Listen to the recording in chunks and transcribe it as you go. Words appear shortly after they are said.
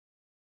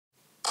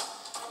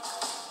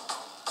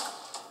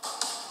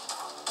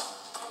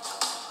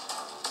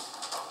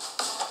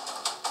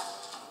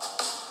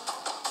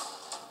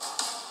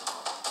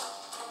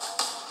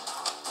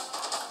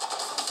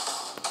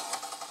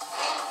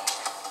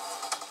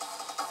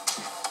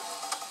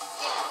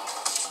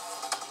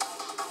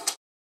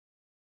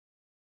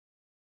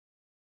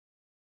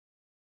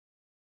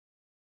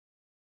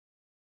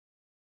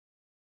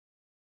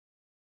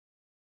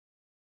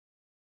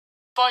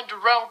Find the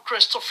round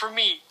crystal for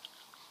me.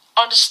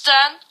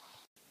 Understand?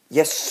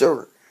 Yes,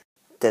 sir.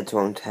 That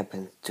won't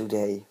happen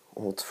today,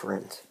 old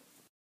friend.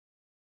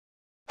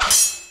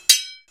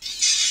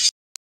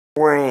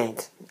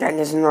 Wait, that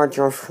is not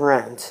your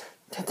friend.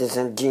 That is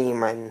a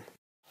demon.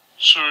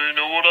 So you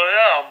know what I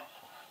am?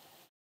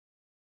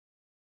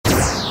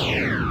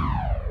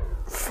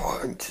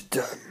 Find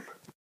them.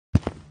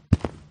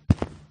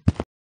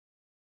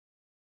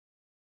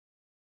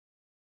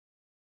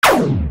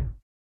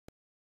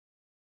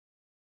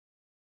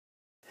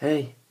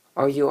 Hey,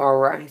 are you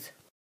alright?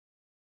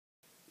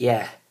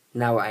 Yeah,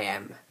 now I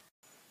am.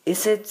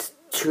 Is it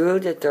true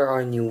that there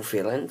are new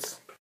villains?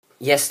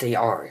 Yes, they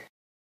are.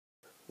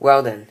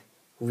 Well then,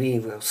 we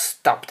will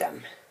stop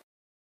them.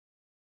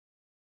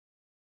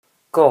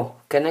 Go,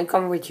 can I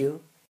come with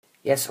you?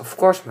 Yes, of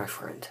course, my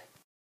friend.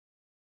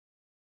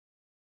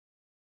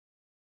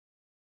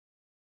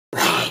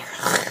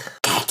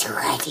 Get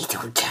ready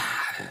to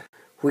die.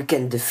 We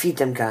can defeat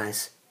them,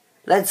 guys.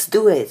 Let's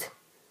do it.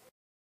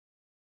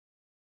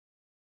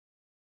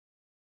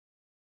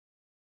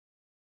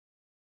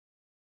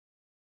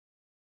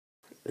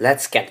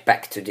 Let's get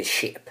back to the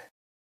ship.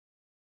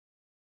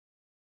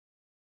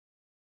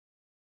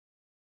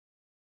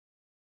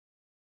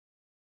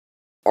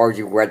 Are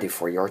you ready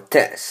for your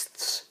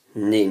tests,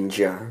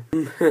 ninja?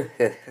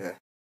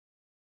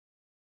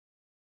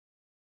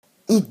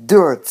 Eat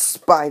dirt,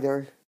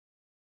 spider!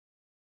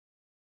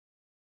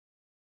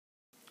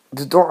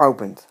 The door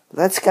opened.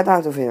 Let's get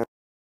out of here.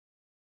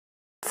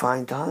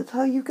 Find out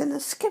how you can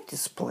escape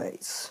this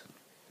place.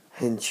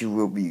 And you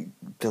will be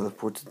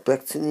teleported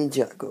back to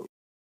Ninjago.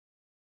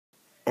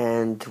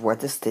 And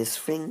what is this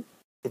thing?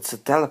 It's a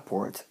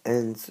teleport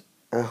and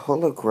a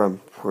hologram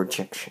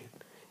projection.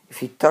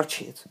 If you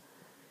touch it,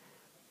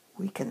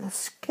 we can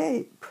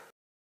escape.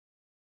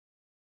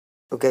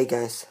 Okay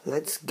guys,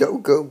 let's go,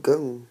 go,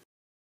 go.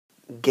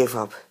 Give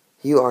up.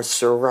 You are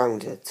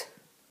surrounded.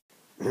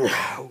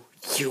 No,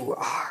 you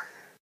are.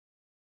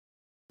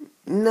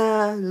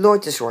 Nah,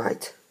 Lloyd is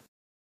right.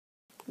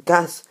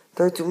 Guys,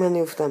 there are too many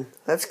of them.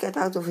 Let's get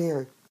out of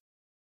here.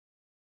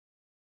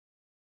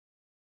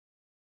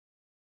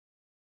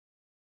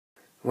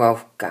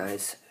 Well,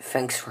 guys,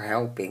 thanks for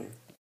helping.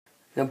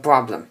 No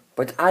problem,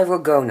 but I will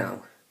go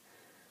now.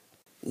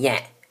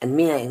 Yeah, and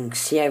me and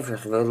Xavier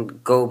will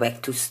go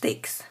back to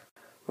Sticks.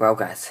 Well,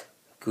 guys,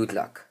 good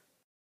luck.